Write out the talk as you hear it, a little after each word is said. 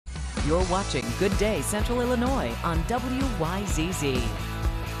You're watching Good Day Central Illinois on WYZZ.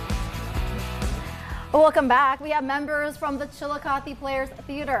 Welcome back. We have members from the Chillicothe Players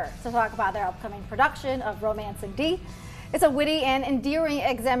Theater to talk about their upcoming production of Romancing D. It's a witty and endearing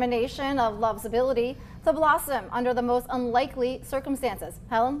examination of love's ability to blossom under the most unlikely circumstances.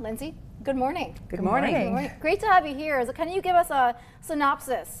 Helen, Lindsay, good morning. Good morning. Good morning. Great to have you here. Can you give us a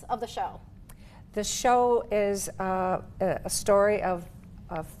synopsis of the show? The show is a story of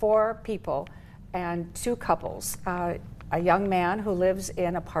four people and two couples. A young man who lives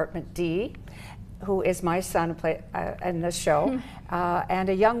in apartment D, who is my son in the show, and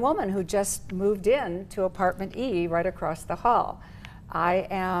a young woman who just moved in to apartment E right across the hall. I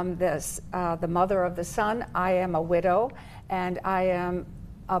am the mother of the son. I am a widow, and I am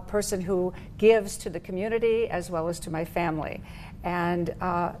a person who gives to the community as well as to my family. And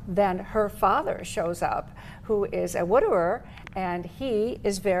then her father shows up, who is a widower, and he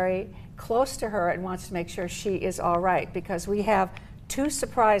is very close to her and wants to make sure she is all right, because we have two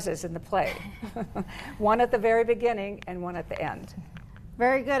surprises in the play. One at the very beginning and one at the end.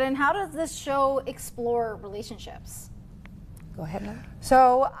 Very good. And how does this show explore relationships? Go ahead, Nora.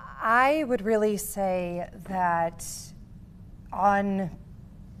 So I would really say that on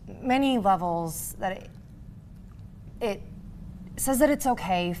many levels that it says that it's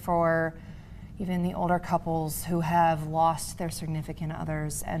okay for even the older couples who have lost their significant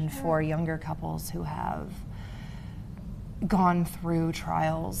others, and for younger couples who have gone through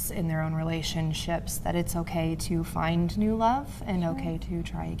trials in their own relationships, that it's okay to find new love and okay to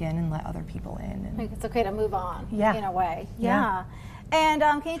try again and let other people in. And It's okay to move on, Yeah. in a way. Yeah. And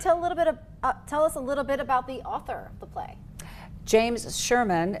can you tell us a little bit about the author of the play? James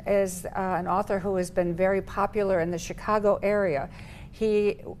Sherman is an author who has been very popular in the Chicago area.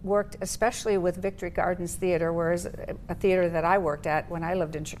 He worked especially with Victory Gardens Theater, whereas a theater that I worked at when I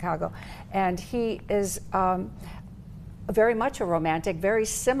lived in Chicago. And he is very much a romantic, very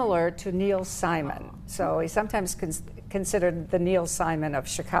similar to Neil Simon. So he's sometimes considered the Neil Simon of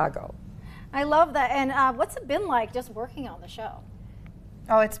Chicago. I love that. And what's it been like just working on the show?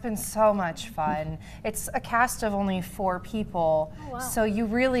 oh, it's been so much fun. It's a cast of only 4 people, oh, wow. So you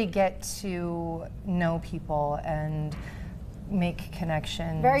really get to know people and make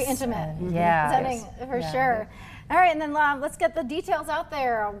connections. Very intimate. Yeah. For sure. All right, and then let's get the details out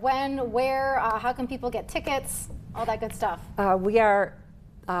there. When, where, how can people get tickets, all that good stuff. We are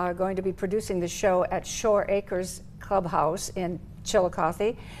going to be producing the show at Shore Acres Clubhouse in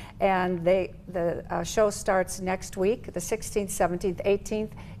Chillicothe, and the show starts next week, the 16th, 17th,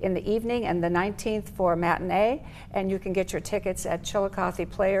 18th in the evening, and the 19th for matinee, and you can get your tickets at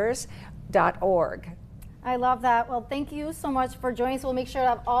chillicotheplayers.org. I love that. Well, thank you so much for joining us. We'll make sure to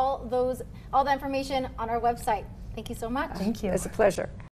have all the information on our website. Thank you so much. Thank you. It's a pleasure.